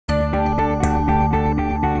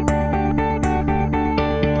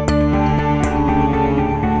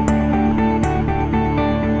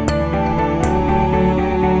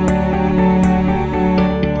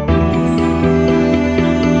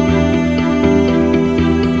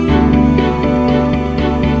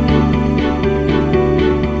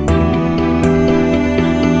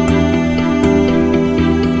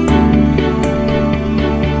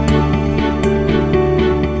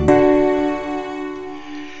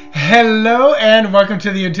Hello and welcome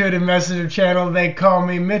to the Intuitive Messenger channel. They call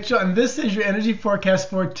me Mitchell, and this is your energy forecast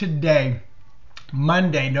for today,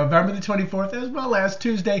 Monday, November the 24th, as well as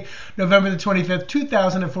Tuesday, November the 25th,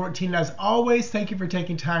 2014. As always, thank you for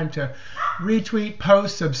taking time to retweet,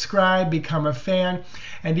 post, subscribe, become a fan,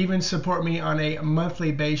 and even support me on a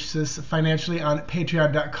monthly basis financially on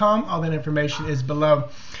patreon.com. All that information is below.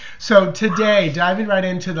 So today, diving right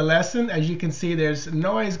into the lesson, as you can see, there's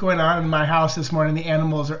noise going on in my house this morning. The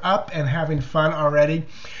animals are up and having fun already.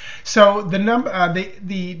 So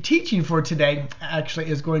the teaching for today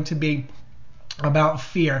actually is going to be about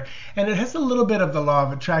fear, and it has a little bit of the law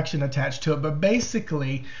of attraction attached to it, but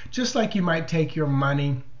basically, just like you might take your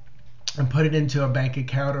money and put it into a bank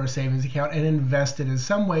account or a savings account and invest it in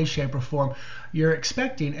some way, shape, or form, you're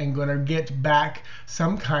expecting and going to get back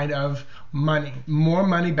some kind of money, more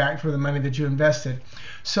money back for the money that you invested.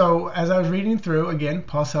 So as I was reading through, again,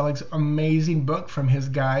 Paul Selig's amazing book from his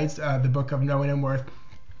guides, the Book of Knowing and Worth,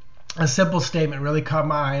 a simple statement really caught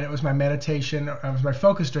my eye, and it was my meditation, it was my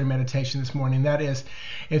focus during meditation this morning. That is,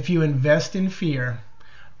 if you invest in fear,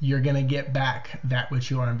 you're going to get back that which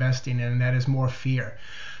you are investing in, and that is more fear.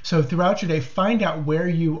 So throughout your day, find out where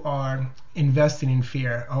you are investing in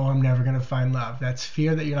fear. Oh, I'm never going to find love. That's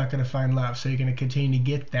fear that you're not going to find love. So you're going to continue to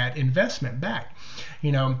get that investment back.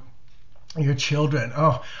 You know, your children,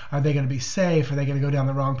 oh, are they going to be safe? Are they going to go down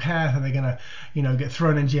the wrong path? Are they going to, get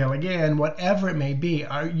thrown in jail again? Whatever it may be,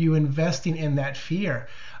 are you investing in that fear?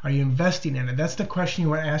 Are you investing in it? That's the question you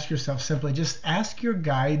want to ask yourself. Simply just ask your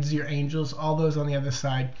guides, your angels, all those on the other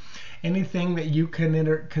side, anything that you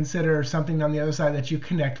can consider something on the other side that you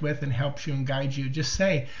connect with and helps you and guides you. Just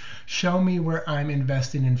say, show me where I'm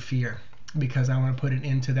investing in fear, because I want to put it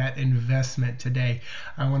into that investment today.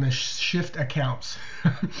 I want to shift accounts.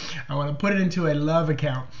 I want to put it into a love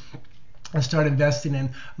account and start investing in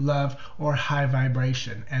love or high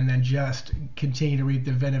vibration, and then just continue to reap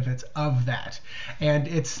the benefits of that. And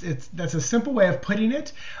that's a simple way of putting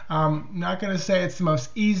it. Not going to say it's the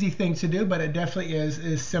most easy thing to do, but it definitely is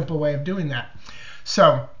a simple way of doing that.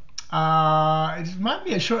 So it might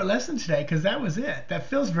be a short lesson today, because that was it. That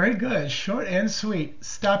feels very good, short and sweet.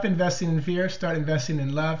 Stop investing in fear, start investing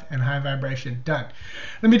in love and high vibration. Done.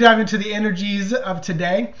 Let me dive into the energies of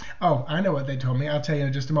today. Oh, I know what they told me. I'll tell you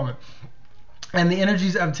in just a moment. And the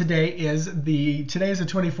energies of today is today is the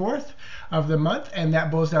 24th of the month, and that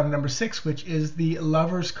boils down to number 6, which is the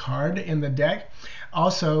Lover's card in the deck.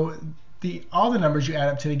 Also, all the numbers you add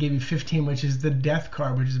up today give you 15, which is the Death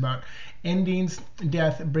card, which is about endings,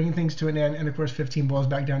 death, bringing things to an end, and of course 15 boils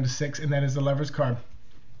back down to 6, and that is the Lover's card.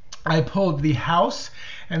 I pulled the House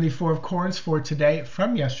and the Four of Corns for today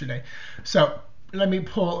from yesterday. So let me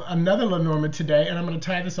pull another Lenormand today, and I'm going to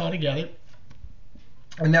tie this all together.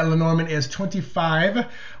 And that Lenormand is 25,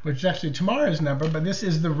 which is actually tomorrow's number, but this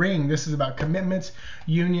is the Ring. This is about commitments,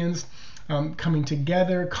 unions, coming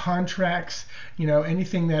together, contracts,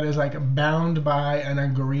 anything that is like bound by an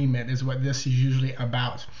agreement is what this is usually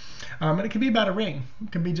about. And it could be about a ring.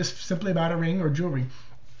 It could be just simply about a ring or jewelry.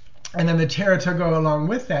 And then the tarot to go along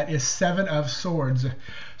with that is 7 of Swords.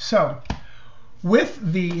 So with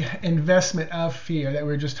the investment of fear that we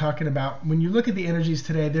were just talking about, when you look at the energies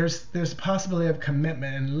today, there's a possibility of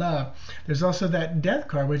commitment and love. There's also that Death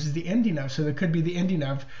card, which is the ending of, so there could be the ending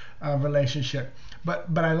of a relationship.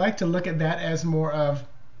 But I like to look at that as more of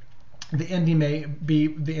the ending may be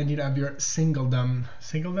the ending of your singlehood,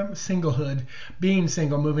 being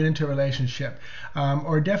single, moving into a relationship,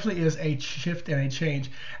 or definitely is a shift and a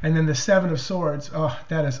change. And then the 7 of Swords, oh,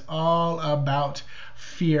 that is all about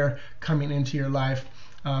fear coming into your life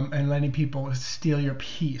and letting people steal your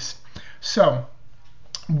peace. So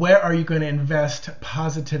where are you going to invest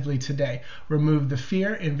positively today? Remove the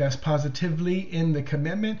fear, invest positively in the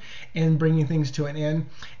commitment, in bringing things to an end,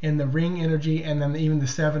 in the Ring energy, and then even the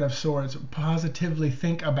 7 of Swords. Positively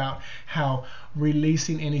think about how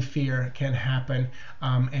releasing any fear can happen,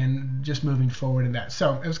 and just moving forward in that.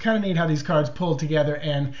 So it was kind of neat how these cards pulled together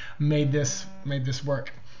and made this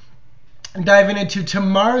work. Diving into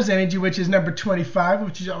tomorrow's energy, which is number 25,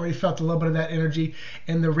 which you already felt a little bit of that energy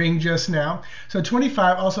in the Ring just now. So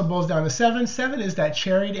 25 also boils down to 7. 7 is that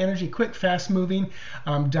Chariot energy, quick, fast moving,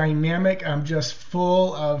 dynamic, just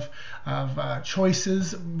full of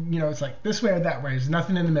choices. It's like this way or that way. There's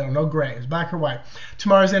nothing in the middle, no gray. It's black or white.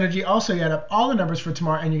 Tomorrow's energy, also you add up all the numbers for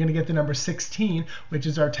tomorrow, and you're going to get the number 16, which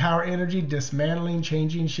is our Tower energy, dismantling,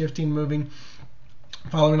 changing, shifting, moving.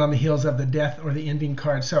 following on the heels of the death or the ending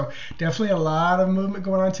card. So definitely a lot of movement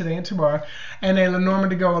going on today and tomorrow. And a lenormand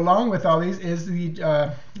to go along with all these is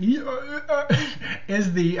the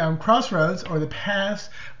crossroads or the paths.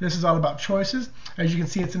 This is all about choices. As you can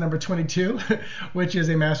see, it's the number 22, which is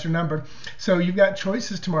a master number. So you've got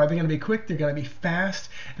choices tomorrow. They're going to be quick, they're going to be fast,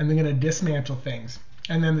 and they're going to dismantle things.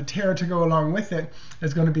 And then the terror to go along with it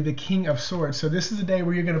is going to be the King of Swords. So this is a day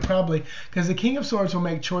where you're going to probably, because the King of Swords will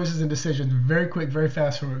make choices and decisions very quick, very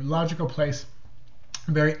fast, from a logical place.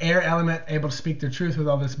 Very air element, able to speak their truth with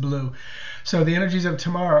all this blue. So the energies of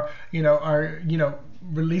tomorrow, are,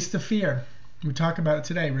 release the fear. We talk about it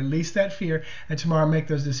today. Release that fear, and tomorrow make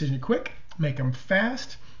those decisions quick, make them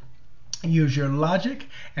fast. Use your logic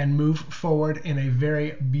and move forward in a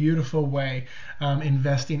very beautiful way,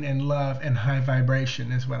 investing in love and high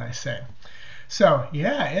vibration is what I say. So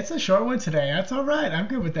yeah, it's a short one today. That's all right. I'm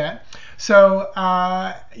good with that. So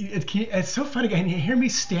it's so funny. And you hear me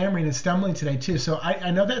stammering and stumbling today too. So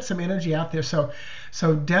I know that's some energy out there. So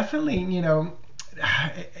definitely,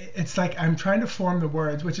 it's like I'm trying to form the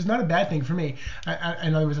words, which is not a bad thing for me.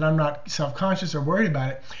 In other words, I'm not self-conscious or worried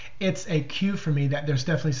about it. It's a cue for me that there's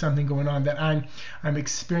definitely something going on, that I'm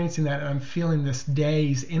experiencing that, and I'm feeling this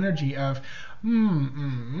day's energy of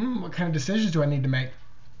what kind of decisions do I need to make?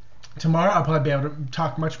 Tomorrow I'll probably be able to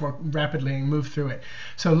talk much more rapidly and move through it.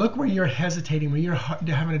 So look where you're hesitating, where you're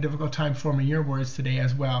having a difficult time forming your words today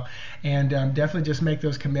as well. And definitely just make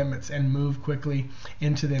those commitments and move quickly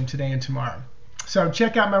into them today and tomorrow. So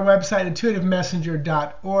check out my website,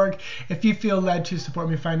 intuitivemessenger.org. If you feel led to support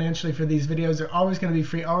me financially for these videos, they're always going to be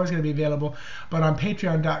free, always going to be available. But on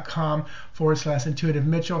patreon.com/Intuitive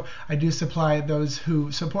Mitchell, I do supply those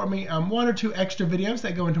who support me one or two extra videos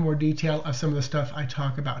that go into more detail of some of the stuff I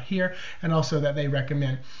talk about here, and also that they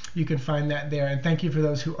recommend. You can find that there. And thank you for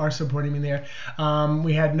those who are supporting me there.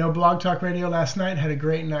 We had no Blog Talk Radio last night. Had a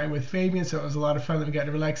great night with Fabian, so it was a lot of fun that we got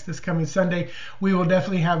to relax. This coming Sunday, we will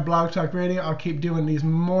definitely have Blog Talk Radio. I'll keep doing these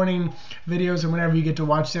morning videos and whenever you get to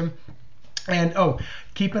watch them. And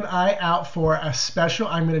keep an eye out for a special.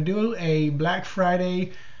 I'm going to do a Black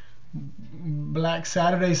Saturday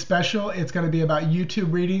special. It's going to be about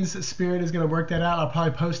YouTube readings. Spirit is going to work that out. I'll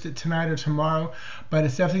probably post it tonight or tomorrow, but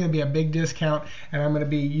it's definitely going to be a big discount, and I'm going to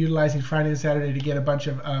be utilizing Friday and Saturday to get a bunch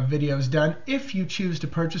of videos done. If you choose to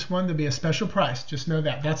purchase one, there'll be a special price. Just know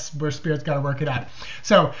that. That's where Spirit's got to work it out.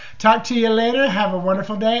 So talk to you later. Have a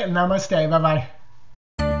wonderful day, and namaste. Bye-bye.